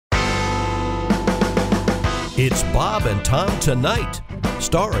It's Bob and Tom Tonight,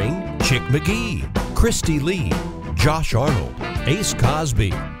 starring Chick McGee, Christy Lee, Josh Arnold, Ace Cosby,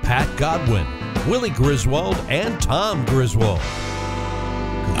 Pat Godwin, Willie Griswold, and Tom Griswold.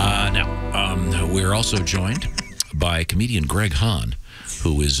 Now, we're also joined by comedian Greg Hahn,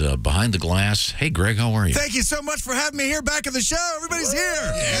 who is behind the glass. Hey, Greg, how are you? Thank you so much for having me here back at the show. Everybody's here.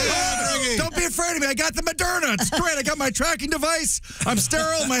 Yeah, don't be afraid of me. I got the Moderna. It's great. I got my tracking device. I'm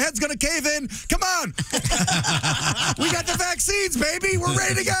sterile. My head's going to cave in. Come on. We got the vaccines, baby. We're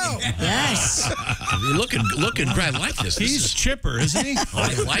ready to go. Yes. You're looking, Greg, I like this. He's chipper, isn't he?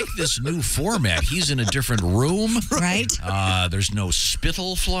 I like this new format. He's in a different room. Right. There's no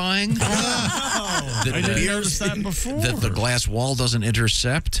spittle flying. I didn't notice that before. That the glass wall doesn't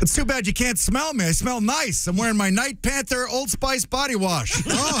intercept. It's too bad you can't smell me. I smell nice. I'm wearing my Night Panther Old Spice body wash.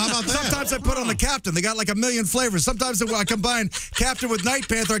 Oh, how about that? Sometimes I put on the Captain. They got like a million flavors. Sometimes I combine Captain with Night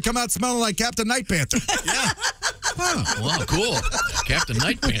Panther. I come out smelling like Captain Night Panther. Yeah. Wow, cool. Captain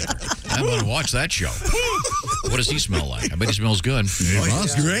Night Panther. I'm going to watch that show. What does he smell like? I bet he smells good.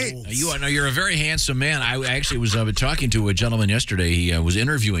 Great. You're a very handsome man. I actually was talking to a gentleman yesterday. He was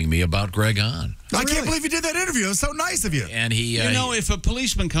interviewing me about Greg Hahn. I can't believe you did that interview. It was so nice of you. And he, you know, if a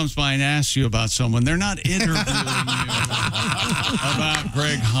policeman comes by and asks you about someone, they're not interviewing you about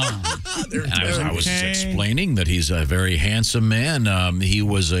Greg Hahn. I was explaining that he's a very handsome man. He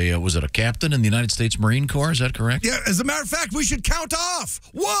was a captain in the United States Marine Corps. Is that correct? Yeah. As a matter of fact, we should count off.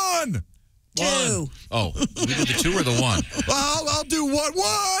 1, 2. Oh, we do the 2 or the 1? Well, I'll do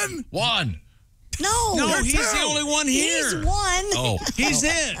 1. 1. No, he's the only one here. He's 1. Oh, he's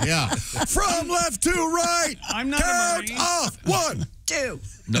it. Yeah. From left to right. I'm not a count Marine. off. 1, 2.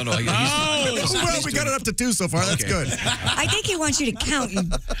 No. Well, we got it up to 2 so far. That's good. I think he wants you to count, you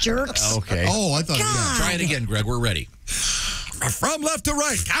jerks. Okay. Oh, I thought. God. Try it again, Greg. We're ready. From left to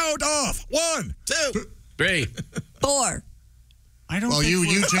right. Count off. 1, 2, 3. 4. I don't. Well, think you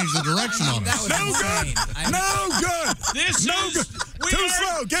we're- changed the direction on it. No good. No good. This No is good. we Too are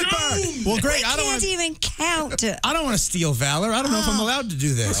slow. Get back. doomed. Well, great. We I don't can't want. even count. I don't want to steal valor. I don't know if I'm allowed to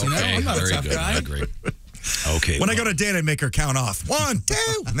do this. You know, Okay, I'm not a very tough good. guy. I agree. Okay. When I go to date, I make her count off. 1, 2,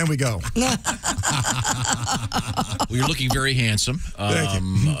 and then we go. Well, you're looking very handsome.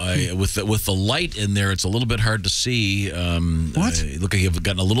 Thank With the light in there, it's a little bit hard to see. What? Look, you've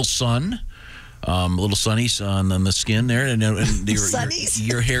gotten a little sun. A little sunny sun on the skin there, and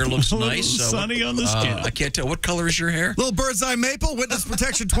your hair looks nice. Sunny on the skin. I can't tell. What color is your hair? Little bird's eye maple, witness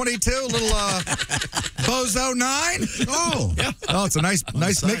protection 22, little bozo 9. Oh, Yeah. Oh, it's a nice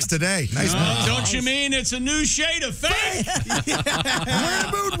mix today. Nice mix. Don't you mean it's a new shade of fake? Wear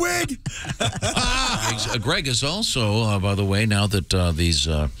a mood wig. Greg is also, by the way, now that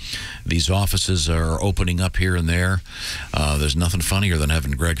these offices are opening up here and there, there's nothing funnier than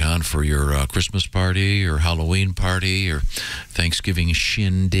having Greg Hahn for your Christmas party or Halloween party or Thanksgiving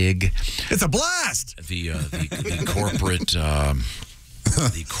shindig. It's a blast. The corporate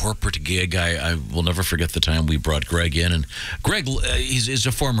the corporate gig. I will never forget the time we brought Greg in, and Greg he's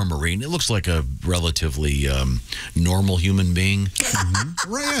a former Marine. It looks like a relatively normal human being.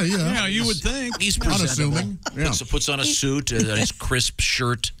 right. Yeah, you would think. He's presentable. Unassuming. Yeah. Puts on a suit, a nice crisp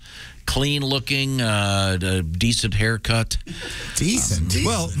shirt, clean looking, decent haircut. Decent.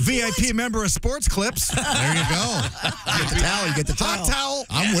 Well, VIP member of Sports Clips. There you go. Get the towel. You get the Hot towel. towel.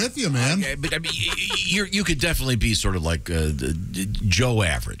 I'm with you, man. Okay, but I mean, you could definitely be sort of like Joe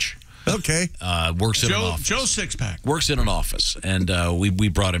Average. Okay. Works in an office. Joe Six-Pack. Works in an office, and we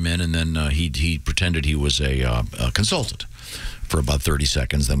brought him in, and then he pretended he was a consultant for about 30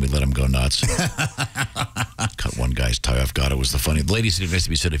 seconds. Then we let him go nuts. Cut one guy's tie off. God, it was the funny. The lady sitting next to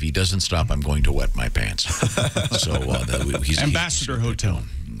me said, "If he doesn't stop, I'm going to wet my pants." So he's Ambassador Hotel.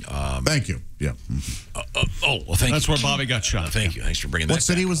 Thank you. Yeah. Well, thank That's you. where Bobby got shot. Thank you. Thanks for bringing that. What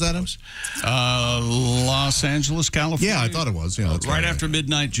city was that in? Los Angeles, California. Yeah, I thought it was. Yeah, that's Right after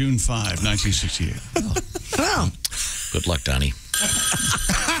midnight, June 5, 1968. Well, Good luck, Donnie.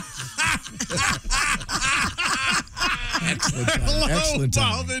 Excellent time. Hello, Excellent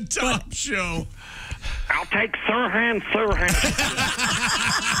time. Bob and Tom Show. I'll take Sirhan.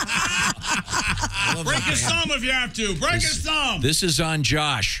 Break his thumb if you have to. Break his thumb. This is on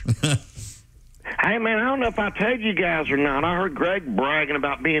Josh. Hey, man, I don't know if I told you guys or not. I heard Greg bragging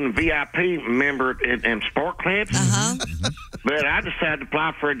about being a VIP member in Sport Clips. But I decided to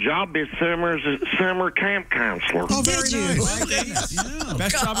apply for a job this summer as a summer camp counselor. Oh, very Did you? nice. Yeah,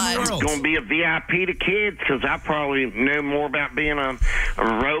 best job in the It's world. going to be a VIP to kids because I probably know more about being a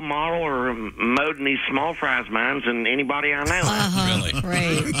role model or moding these small fries mines than anybody I know. Really?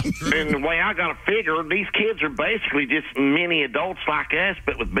 Right. And the way I got to figure, these kids are basically just mini adults like us,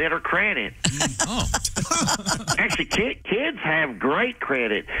 but with better credit. Oh. Actually, kids have great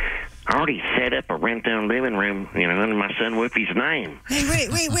credit. I already set up a rent-down living room, under my son Whoopi's name. Hey,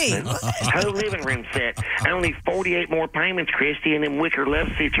 wait. What? Whole living room set. Only 48 more payments, Christy, and them wicker love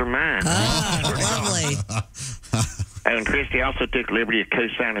seats are mine. Lovely. And Christy also took liberty of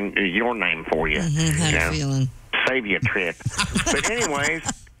co-signing your name for you. Had a feeling. Save you a trip. But anyways,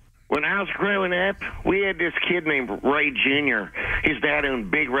 when I was growing up, we had this kid named Ray Jr. His dad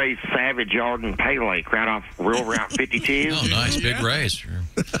owned Big Ray's Savage Yard in Pay Lake, right off Rural Route 52. Oh, nice. Big raise. Sure.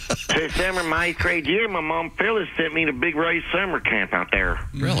 So summer my 8th grade year, my mom Phyllis sent me to Big Ray's summer camp out there.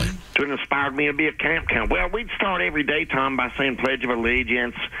 Really? So it inspired me to be a camp counselor. Well, we'd start every day, Tom, by saying Pledge of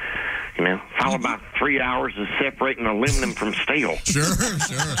Allegiance, followed by 3 hours of separating aluminum from steel. Sure.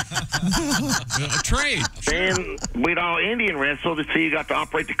 A trade. Then we'd all Indian wrestle to see who got to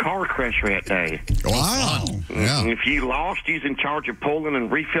operate the car crusher that day. Wow. And Yeah. if you lost, you was in charge of pulling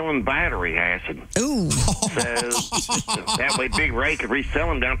and refilling battery acid. Ooh. So that way Big Ray could resell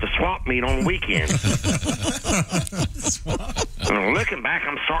them down at the swap meet on the weekend. And looking back,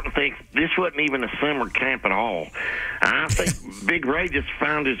 I'm starting to think this wasn't even a summer camp at all. I think Big Ray just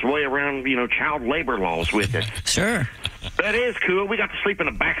found his way around, child labor laws with us. Sure. That is cool. We got to sleep in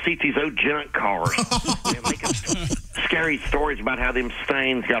the backseat of these old junk cars. Making scary stories about how them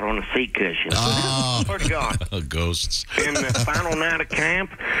stains got on the seat cushions. Swear to God. Ghosts. And the final night of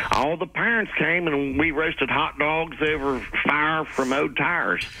camp, all the parents came and we roasted hot dogs over fire from old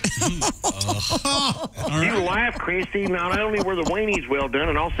tires. You laugh, Christy. Not only were the weenies well done,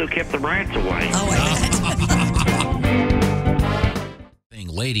 and also kept the rats away. Oh, I bet.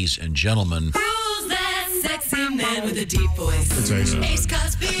 Ladies and gentlemen. Who's that sexy man with a deep voice? It's Ace.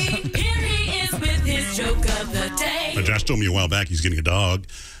 Cosby. Here he is with his joke of the day. Josh told me a while back he's getting a dog,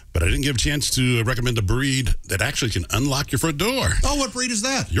 but I didn't give a chance to recommend a breed that actually can unlock your front door. Oh, what breed is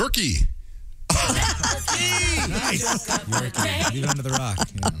that? Yorkie. Nice. Leave it under the rock.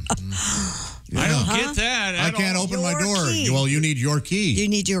 I don't get that. I can't open my Your door. key. Well, you need your key. You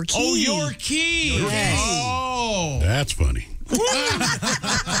need your key. Oh, your key. Yes. Oh. That's funny.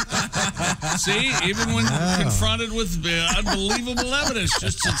 See, even when confronted with unbelievable evidence,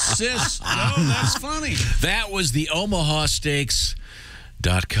 just insists. No, that's funny. That was the OmahaSteaks.com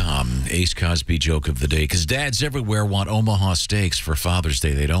Ace Cosby joke of the day. Because dads everywhere want Omaha Steaks for Father's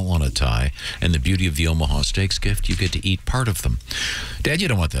Day. They don't want a tie. And the beauty of the Omaha Steaks gift, you get to eat part of them. Dad, you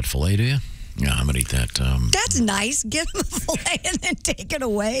don't want that filet, do you? Yeah, I'm going to eat that. That's nice. Give him a fillet and then take it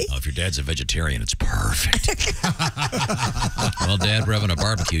away. If your dad's a vegetarian, it's perfect. Well, Dad, we're having a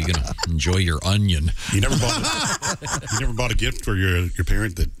barbecue. You're going to enjoy your onion. You never bought a gift for your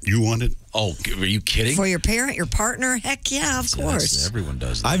parent that you wanted? Oh, are you kidding? For your parent, your partner? Heck yeah, of course. Everyone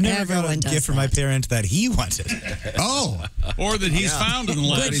does that. I've never got Everyone a does gift from my that. parent that he wanted. Oh, Or that he's found in the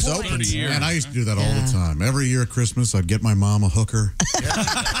last he's open. 30 years. And I used to do that all the time. Every year at Christmas, I'd get my mom a hooker.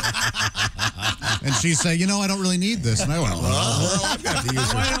 And she'd say, I don't really need this. And I went, well, I've got to use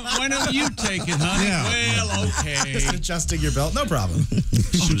it. Why don't you take it, honey? Yeah. Well, okay. Just adjusting your belt, no problem.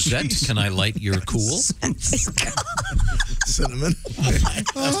 Suzette, can I light your cool? Cinnamon.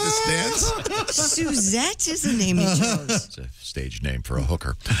 That's the stance. Suzette is the name he chose. It's a stage name for a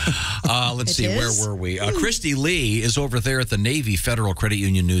hooker. Let's It see, is? where were we? Christy Lee is over there at the Navy Federal Credit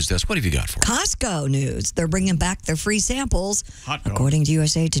Union News Desk. What have you got for us? Costco news. They're bringing back their free samples. Hot dog. According to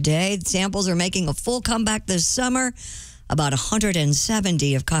USA Today, the samples are making a full comeback this summer. About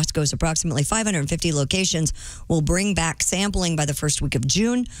 170 of Costco's approximately 550 locations will bring back sampling by the first week of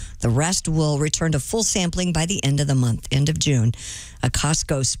June. The rest will return to full sampling by the end of the month, end of June. A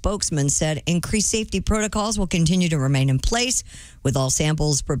Costco spokesman said increased safety protocols will continue to remain in place, with all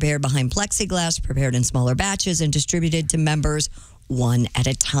samples prepared behind plexiglass, prepared in smaller batches, and distributed to members one at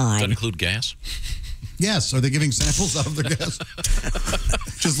a Does that time. include gas? Yes. Are they giving samples out of their gas?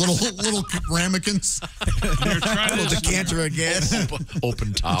 Just little ramekins? Here, try this. Decanter of gas.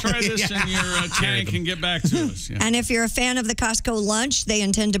 Open top. Try this in your tank and get back to us. Yeah. And if you're a fan of the Costco lunch, they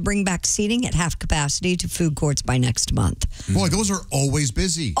intend to bring back seating at half capacity to food courts by next month. Boy, those are always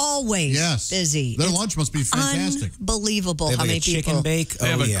busy. Always Yes. busy. Their It's lunch must be fantastic. Unbelievable They have how like many a chicken people. bake. They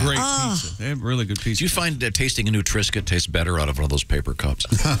have oh, a yeah. great pizza. They have really good pizza. Do you find tasting a new Triscuit tastes better out of one of those paper cups?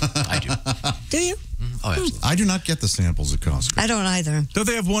 I do. Do you? Oh, absolutely. I do not get the samples at Costco. I don't either. Don't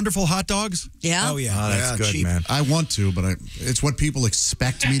they have wonderful hot dogs? Yeah. Oh, yeah. That's good, cheap. man. I want to, but it's what people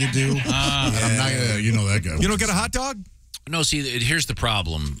expect me to do. And I'm not, you know that guy. You don't get a hot dog? No, see, here's the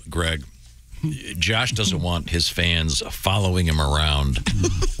problem, Greg. Josh doesn't want his fans following him around,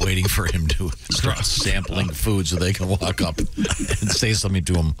 waiting for him to start sampling food so they can walk up and say something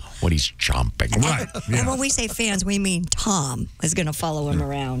to him when he's chomping. Right. And when we say fans, we mean Tom is going to follow him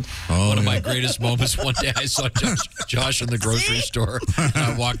around. One of my greatest moments one day, I saw Josh in the grocery store. And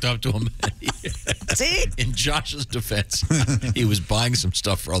I walked up to him. See? In Josh's defense, he was buying some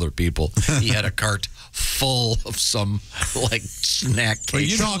stuff for other people. He had a cart full of some, like, snack cake.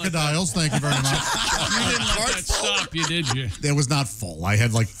 Chocodiles, thank you very much. You didn't let that stop you, did you? It was not full. I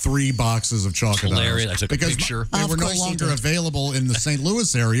had like 3 boxes of chocodiles. Hilarious. I took a picture. They were no longer available in the St.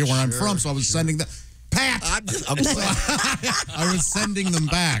 Louis area where I'm from, so I was sending them. Pat! I was sending them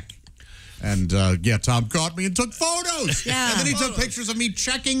back. And, Tom caught me and took photos. Yeah. And then he took pictures of me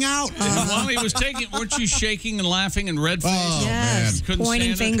checking out. And while he was taking, weren't you shaking and laughing and red faced? Oh, Yes. man. Couldn't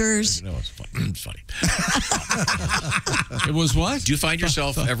Pointing stand it? fingers. No, it's funny. It was what? Do you find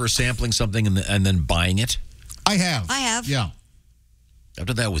yourself ever sampling something and then buying it? I have. Yeah. I've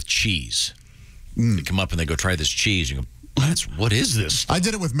done that with cheese. They come up and they go, try this cheese. You go, what is this? I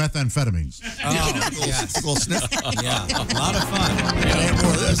did it with methamphetamines. A little sniff. Yeah, a lot of fun. Yeah.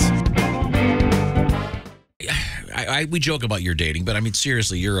 More of this. We joke about your dating, but I mean,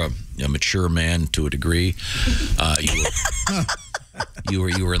 seriously, you're a mature man to a degree. You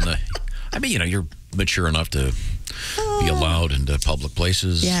were in the, I mean, you're mature enough to be allowed into public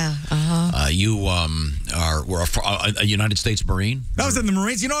places. Yeah. You were a United States Marine. I was in the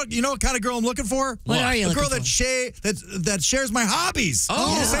Marines. You know what kind of girl I'm looking for? What are you A girl looking that shares my hobbies.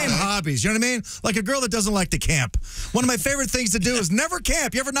 Oh, The same hobbies. You know what I mean? Like a girl that doesn't like to camp. One of my favorite things to do is never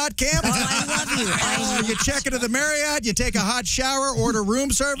camp. You ever not camp? Oh, I love you. You check into the Marriott, you take a hot shower, order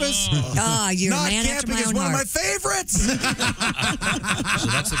room service. You're a Not man after camping my is own one of my heart. favorites. So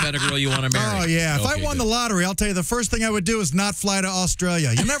that's the kind of girl you want to marry. Oh, yeah. If I Okay, won the lottery, I'll tell you the first thing I would do is not fly to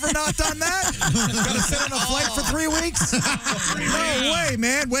Australia. You never not done that? Got to sit on a flight for 3 weeks? No way,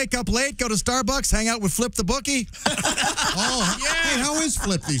 man. Wake up late, go to Starbucks, hang out with Flip the Bookie. Hey, how is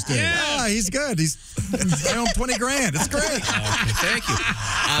Flip these days? Yeah, he's good. I owe him 20 grand. It's great. Okay, thank you.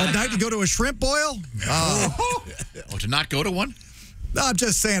 At night, you go to a shrimp boil? To not go to one? No, I'm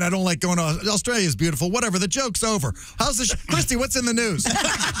just saying I don't like going to Australia. Is beautiful. Whatever. The joke's over. How's the Christy? What's in the news?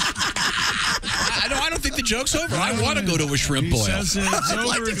 I don't think the joke's over. I want to go to a shrimp boil. Says it's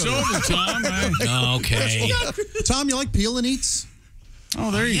over. It's over, Tom. Okay. Tom, you like peel and eats? Oh,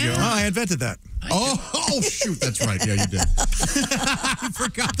 there you go. Oh, I invented that. Oh, shoot, that's right. Yeah, you did. I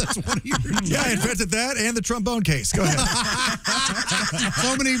forgot that's one of yours. Yeah, I invented that and the trombone case. Go ahead.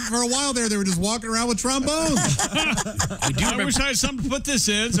 For a while there, they were just walking around with trombones. I wish I had something to put this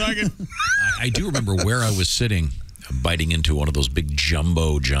in so I could. I do remember where I was sitting, biting into one of those big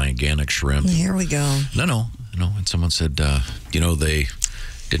jumbo, gigantic shrimp. Here we go. No. And someone said, they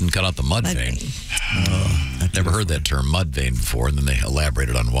didn't cut out the mud vein. Never heard that term, mud vein, before, and then they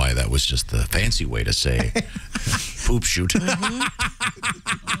elaborated on why that was just the fancy way to say poop shoot. Since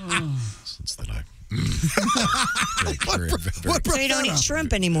then So you don't eat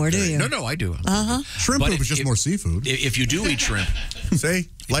shrimp anymore, do you? No, I do. Shrimp poop is just more seafood. If you do eat shrimp, See?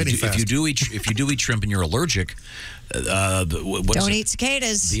 Lighting fast. if you do eat shrimp and you're allergic, Don't eat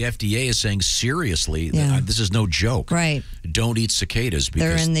cicadas. The FDA is saying seriously, Yeah. this is no joke. Right. Don't eat cicadas because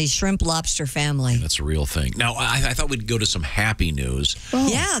They're in the shrimp lobster family. that's a real thing. Now, I thought we'd go to some happy news.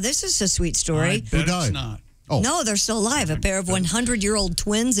 Yeah, this is a sweet story. Who died? It's not. No, they're still alive. A pair of 100-year-old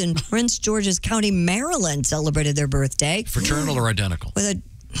twins in Prince George's County, Maryland, celebrated their birthday Fraternal or identical? with a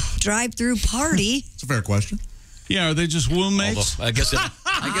drive-through party. It's a fair question. Yeah, are they just womb mates? Although, I guess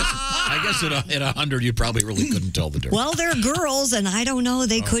at 100, you probably really couldn't tell the difference. Well, they're girls, and I don't know.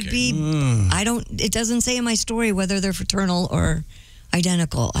 They could be. It doesn't say in my story whether they're fraternal or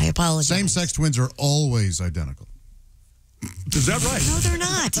identical. I apologize. Same-sex twins are always identical. Is that right? No, they're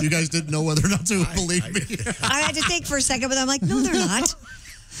not. You guys didn't know whether or not to believe me. I had to think for a second, but I'm like, no, they're not.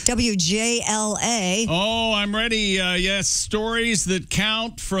 WJLA. Oh, I'm ready. Yes, stories that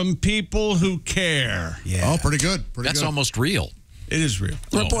count from people who care. Yeah. Oh, pretty good. That's almost real. It is real.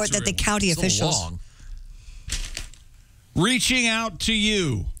 Report that the county It's a little officials long. Reaching out to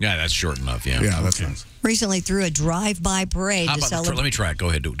you. Yeah, that's short enough. Yeah. Yeah, that's nice. recently threw a drive-by parade How to about celebrate. let me try it. Go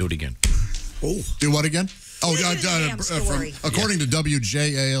ahead. Do it again. Do what again? Oh, according to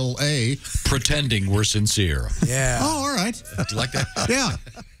WJLA. Pretending we're sincere. Yeah. Oh, all right. Do you like that? Yeah.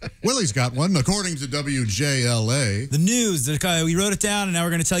 Willie's got one. According to WJLA. The news. We wrote it down, and now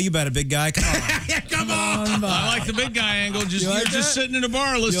we're going to tell you about it, big guy. Come on. Come on. I like the big guy angle. You're just sitting in a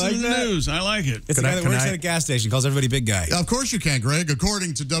bar listening to the news. I like it. It's the guy that works at a gas station, calls everybody big guy. Of course you can, Greg.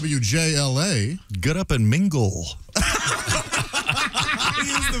 According to WJLA. Get up and mingle.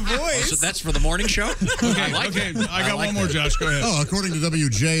 Use the voice. So that's for the morning show? Okay, I got one more, Josh. Go ahead. Oh, according to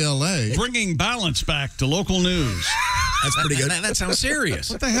WJLA. Bringing balance back to local news. That's pretty good. That sounds serious.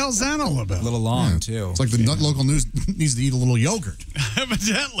 What the hell's that all about? A little long, too. It's like the local news needs to eat a little yogurt.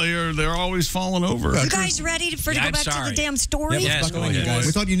 Evidently, or they're always falling over. You guys ready to go back to the damn story? Yes, go ahead.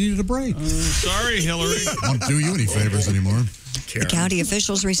 We thought you needed a break. Sorry, Hillary. Won't do you any favors anymore. The county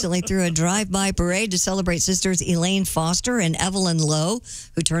officials recently threw a drive-by parade to celebrate sisters Elaine Foster and Evelyn Lowe,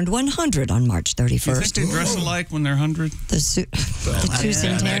 who turned 100 on March 31st. You think they dress alike when they're 100? The two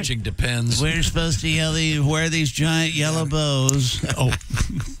centenarians. Matching depends. We're supposed to wear these giant yellow bows. Oh.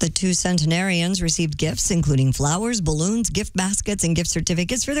 The two centenarians received gifts, including flowers, balloons, gift baskets, and gift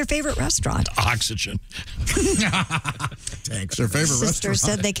certificates for their favorite restaurant. Oxygen. Thanks. Their favorite Sisters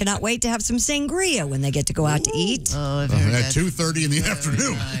said they cannot wait to have some sangria when they get to go out to eat. At 2:30 in the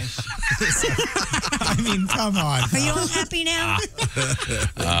afternoon. Nice. I mean, come on. Are you all happy now?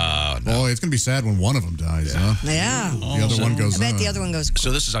 No. Boy, it's going to be sad when one of them dies, huh? Yeah. The other one goes I bet the other one goes.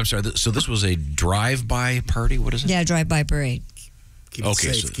 So this was a drive-by party? What is it? Yeah, drive-by parade. Keep it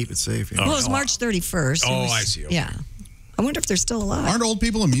safe. Keep it safe. Yeah. Well, it was March 31st. I see. Okay. Yeah. I wonder if they're still alive. Aren't old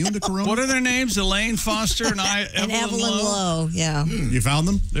people immune to corona? What are their names? Elaine Foster and Evelyn Lowe. Yeah. You found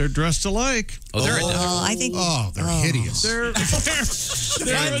them? They're dressed alike. Oh, they're I think. Oh, they're hideous. They're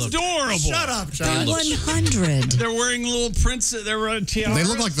adorable. Shut up, They're John. 100. They're wearing little princess. They're wearing tiaras. They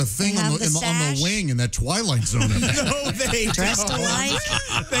look like the thing on the wing in that Twilight Zone. No, they Dressed alike.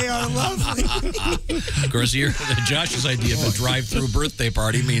 They are lovely. Of course, Josh's idea of a drive-through birthday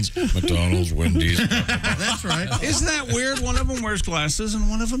party means McDonald's, Wendy's. That's right. Isn't that weird? One of them wears glasses and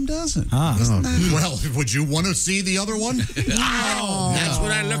one of them doesn't. Well, would you want to see the other one? That's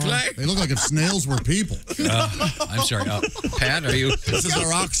what I look like. They look like if snails were people. I'm sorry. Pat, are you? This is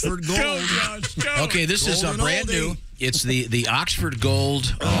our Oxford Gold. Go, Josh, go. Okay, this is Golden brand oldie. new. It's the Oxford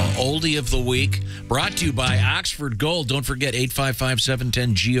Gold Oldie of the Week, brought to you by Oxford Gold. Don't forget,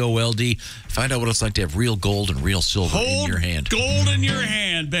 855-710-GOLD. Find out what it's like to have real gold and real silver in your hand. Gold in your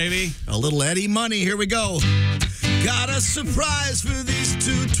hand, baby. A little Eddie money. Here we go. Got a surprise for these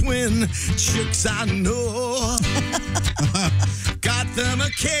two twin chicks I know. Got them a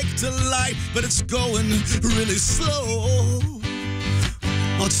cake to light, but it's going really slow.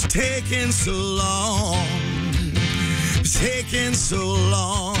 What's taking so long? Taking so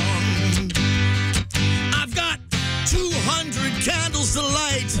long. I've got 200 candles to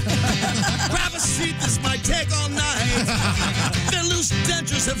light. Grab a seat, this might take all night. Their loose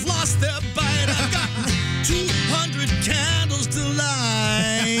dentures have lost their bite. I've got 200 candles to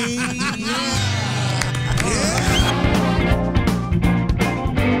light.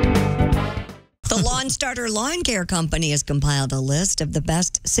 The Lawn Starter Lawn Care Company has compiled a list of the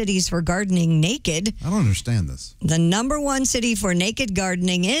best cities for gardening naked. I don't understand this. The number one city for naked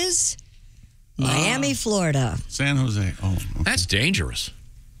gardening is Miami, Florida. San Jose. Oh, okay. That's dangerous.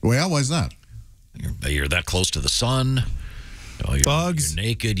 Well, why is that? You're that close to the sun. Bugs. You're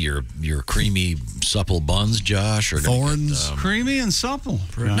naked. Your creamy, supple buns, Josh, are Thorns. Creamy and supple.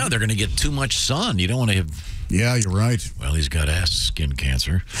 No, they're going to get too much sun. You don't want to have. Yeah, you're right. Well, he's got skin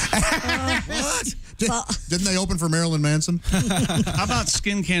cancer. What? Didn't they open for Marilyn Manson? How about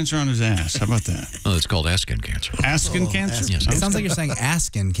skin cancer on his ass? How about that? Oh, it's called ass skin cancer. Ass skin cancer? Yes. It sounds like you're saying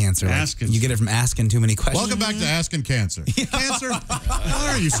asking cancer. Like Askin. you get it from asking too many questions. Welcome back to Asking Cancer. Cancer?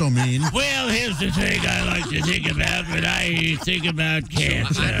 Why are you so mean? Well, here's the thing I like to think about when I think about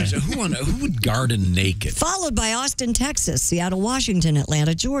cancer. So who would garden naked? Followed by Austin, Texas, Seattle, Washington,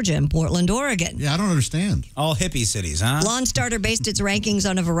 Atlanta, Georgia, and Portland, Oregon. Yeah, I don't understand. All hippie cities, huh? Lawn Starter based its rankings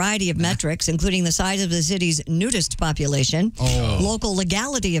on a variety of metrics, including the size of the city's nudist population, local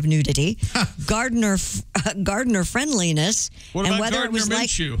legality of nudity, gardener friendliness, What and about whether it was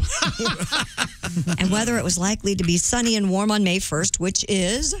Minshew? and whether it was likely to be sunny and warm on May 1st, which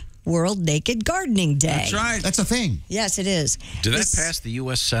is World Naked Gardening Day. That's right. That's a thing. Yes, it is. Did that pass the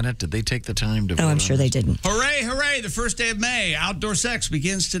U.S. Senate? Did they take the time to vote No, I'm on sure this? they didn't. Hooray, hooray. The first day of May. Outdoor sex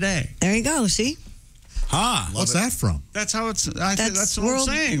begins today. There you go. See? Huh. What's that from? That's how it's. That's what World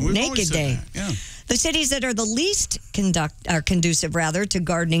I'm saying. We've Naked always said Day. that. Yeah. The cities that are the least conducive to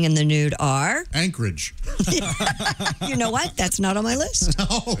gardening in the nude are Anchorage. You know what? That's not on my list.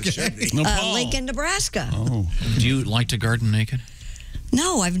 Okay. Lincoln, Nebraska. Oh. Do you like to garden naked?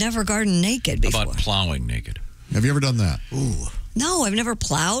 No, I've never gardened naked before. How about plowing naked? Have you ever done that? Ooh. No, I've never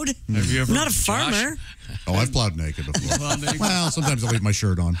plowed. Have you ever? I'm not a farmer. Oh, I've plowed naked before. Plowed naked? Well, sometimes I leave my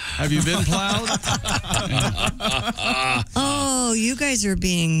shirt on. Have you been plowed? Oh, you guys are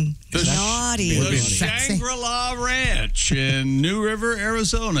being naughty. The Shangri-La Ranch in New River,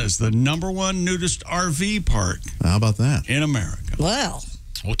 Arizona is the #1 nudist RV park How about that? in America. Well,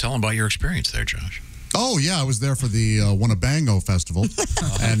 Well, tell them about your experience there, Josh. Oh, yeah, I was there for the Winnebago Festival.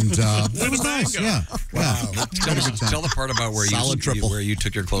 And it was nice, yeah. Wow. Tell the part about where Solid you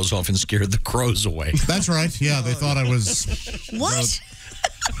took your clothes off and scared the crows away. That's right. Yeah, they thought I was... what?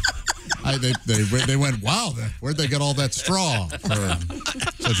 They went, wow, where'd they get all that straw for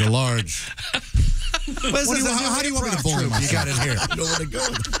such a large... How do you want me to bully myself? You got it here. You know where to go.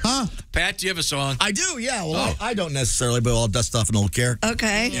 Huh? Pat, do you have a song? I do, yeah. Well, I don't necessarily, but I'll dust off an old character.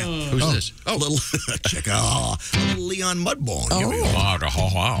 Okay. Who's this? A little, check out, a little Leon Mudbone. Here we go. Wow.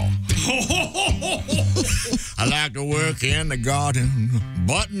 I like to work in the garden,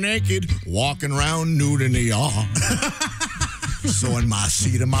 butt naked, walking around nude in the yard. Sewing my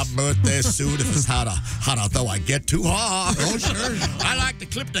seat in my birthday suit if it's hot, though I get too hard. Oh, sure. I like to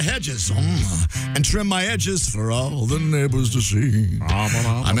clip the hedges and trim my edges for all the neighbors to see.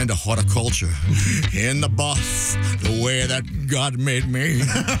 I'm into horticulture in the buff, the way that God made me.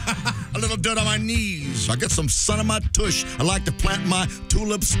 A little dirt on my knees. I get some sun on my tush. I like to plant my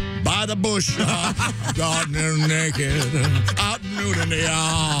tulips by the bush. Gardening naked, out nude in the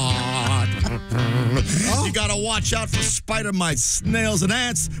yard. You gotta watch out for spider mites, snails, and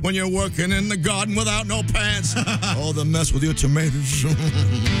ants when you're working in the garden without no pants. Oh, the mess with your tomatoes.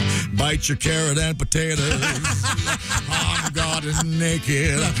 Bite your carrot and potatoes. I'm gardening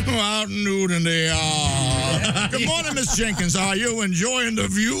naked, out nude in the yard. Good morning, Miss Jenkins. Are you enjoying the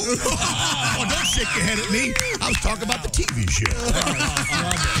view? Oh, don't shake your head at me. I was talking about the TV show.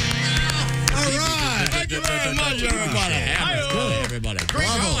 All right. Thank you very much, everybody. Everybody. Greg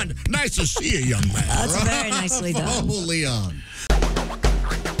Hahn, nice to see you, young man. That's very nicely done. Oh, Leon.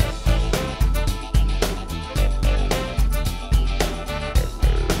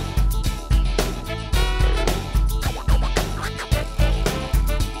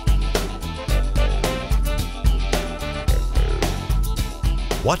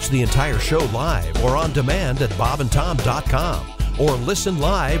 Watch the entire show live or on demand at bobandtom.com or listen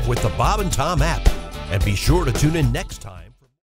live with the Bob and Tom app. And be sure to tune in next time.